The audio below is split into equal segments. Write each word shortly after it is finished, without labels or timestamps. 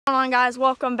Come on guys,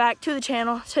 welcome back to the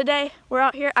channel. Today we're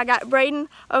out here. I got Braden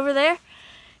over there.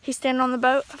 He's standing on the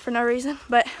boat for no reason,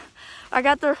 but I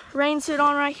got the rain suit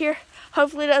on right here.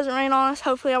 Hopefully it doesn't rain on us.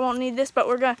 Hopefully I won't need this, but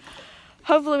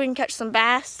hopefully we can catch some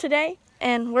bass today.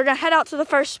 And we're gonna head out to the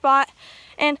first spot,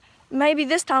 and maybe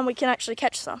this time we can actually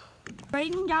catch some.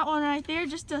 Braden got one right there,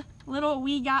 just a little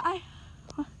wee guy.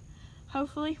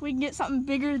 Hopefully we can get something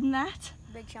bigger than that.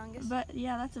 Big chungus. But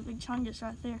yeah, that's a big chungus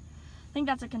right there. I think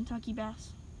that's a Kentucky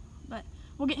bass. But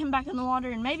we'll get him back in the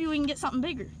water and maybe we can get something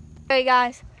bigger. Okay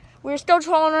guys, we're still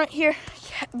trolling right here.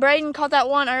 Braden caught that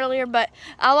one earlier, but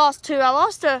I lost two. I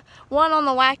lost one on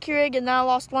the wacky rig and then I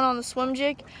lost one on the swim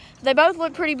jig. They both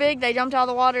look pretty big. They jumped out of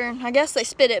the water and I guess they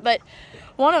spit it, but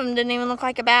one of them didn't even look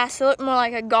like a bass. It looked more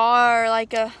like a gar, or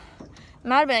it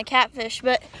might have been a catfish,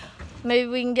 but maybe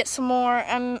we can get some more.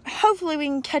 Hopefully we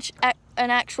can catch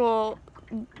an actual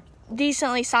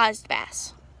decently sized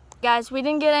bass. Guys, we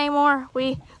didn't get any more.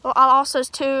 I lost those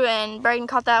two, and Braden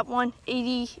caught that one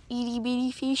itty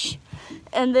bitty fish.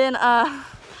 And then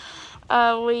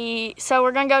so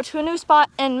we're gonna go to a new spot,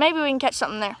 and maybe we can catch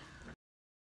something there.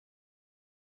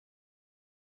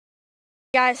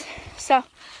 Guys, so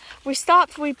we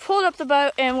stopped. We pulled up the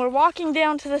boat, and we're walking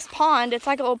down to this pond. It's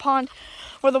like a little pond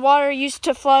where the water used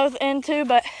to flow into,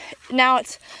 but now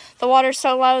the water's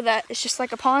so low that it's just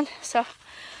like a pond. So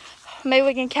maybe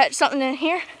we can catch something in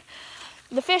here.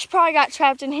 The fish probably got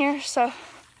trapped in here, so.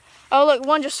 Oh look,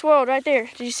 one just swirled right there.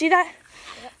 Did you see that?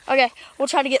 Yep. Okay, we'll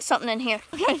try to get something in here.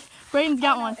 Okay, Braden's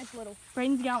got one. It's little.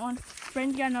 Braden's got one.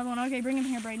 Braden's got another one. Okay, bring him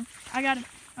here, Braden. I got it.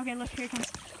 Okay, look, here it comes.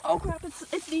 Oh crap, it's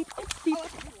deep, it's deep.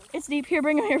 It's deep. Here,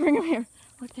 bring him here, bring him here.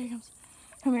 Look, there he comes.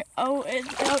 Come here. Oh,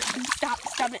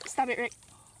 stop it, Rick.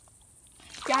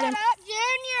 Got him. What up,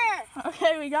 Junior?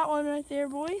 Okay, we got one right there,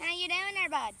 boys. How you doing there,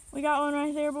 bud? We got one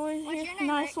right there, boys. What's here. your name,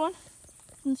 Nice Rick? one.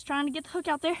 It's trying to get the hook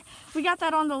out there. We got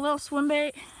that on the little swim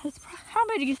bait. How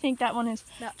big do you think that one is?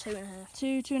 About 2.5.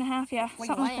 2.5, yeah. We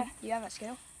something can weigh like him. that. You have that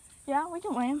scale? Yeah, we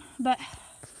can weigh him, but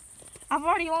I've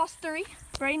already lost 3.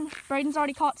 Braden's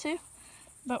already caught 2,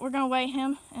 but we're gonna weigh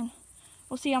him and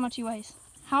we'll see how much he weighs.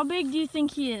 How big do you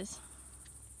think he is?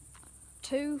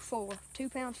 2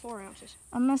 pounds 4 ounces.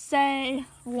 I'm gonna say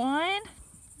 9.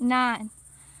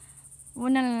 Well,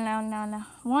 no.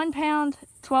 1 pound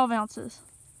 12 ounces.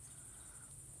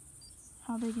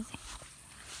 How big is he?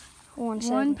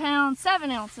 1 pound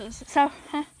 7 ounces. So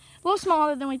a little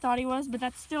smaller than we thought he was, but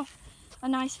that's still a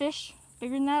nice fish.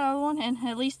 Bigger than that other one, and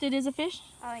at least it is a fish.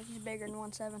 I think he's bigger than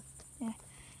 1.7. Yeah,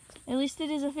 at least it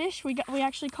is a fish. We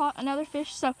actually caught another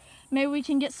fish, so maybe we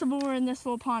can get some more in this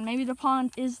little pond. Maybe the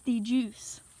pond is the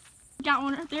juice. Got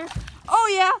one right there. Oh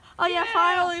yeah,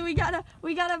 finally we got a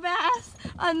bass.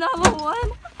 Another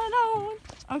one.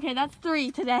 Okay, that's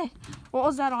 3 today. What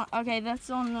was that on? Okay, that's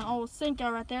on the old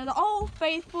Senko right there. The old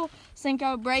faithful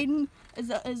Senko. Braden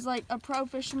is like a pro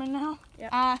fisherman now.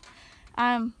 Yep.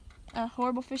 I'm a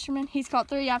horrible fisherman. He's caught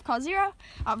 3, I've caught 0.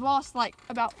 I've lost like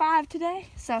about 5 today.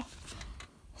 So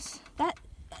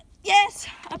yes,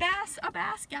 a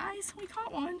bass, guys. We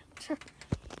caught one.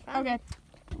 Okay.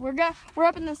 We're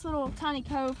up in this little tiny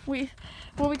cove. We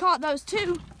caught those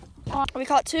 2. We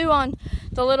caught 2 on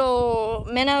the little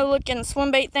minnow looking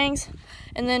swim bait things,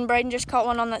 and then Braden just caught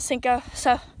one on that Senko.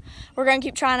 So we're gonna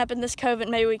keep trying up in this cove and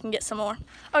maybe we can get some more.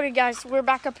 Okay guys, we're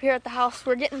back up here at the house.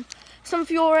 We're getting some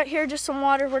fuel right here, just some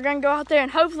water. We're gonna go out there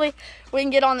and hopefully we can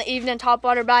get on the evening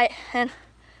topwater bite and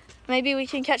maybe we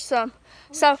can catch some.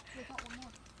 So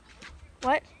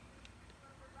what?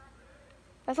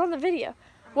 That's on the video.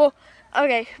 Well,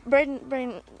 okay,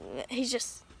 Braden, he's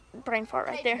just brain fart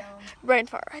right there. Brain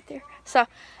fart right there. So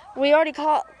we already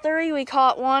caught 3. We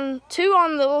caught 2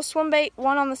 on the little swim bait,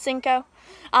 1 on the Senko.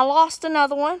 I lost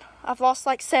another one. I've lost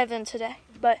like 7 today,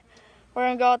 but we're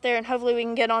gonna go out there and hopefully we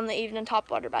can get on the evening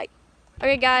topwater bite.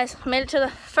 Okay guys, I made it to the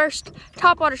first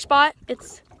topwater spot.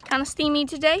 It's kind of steamy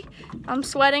today. I'm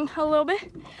sweating a little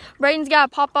bit. Braden's got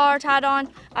a pop bar tied on.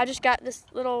 I just got this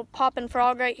little popping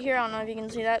frog right here. I don't know if you can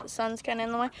see that. The sun's kind of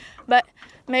in the way, but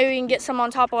maybe we can get some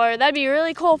on top water. That'd be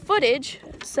really cool footage.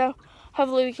 So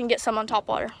hopefully we can get some on top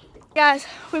water. Guys,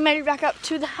 we made it back up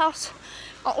to the house.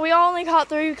 We only caught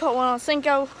 3. We caught 1 on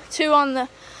Senko, 2 on the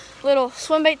little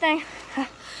swim bait thing.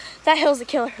 That hill's a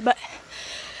killer, but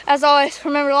as always,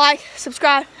 remember to like,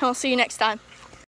 subscribe, and we'll see you next time.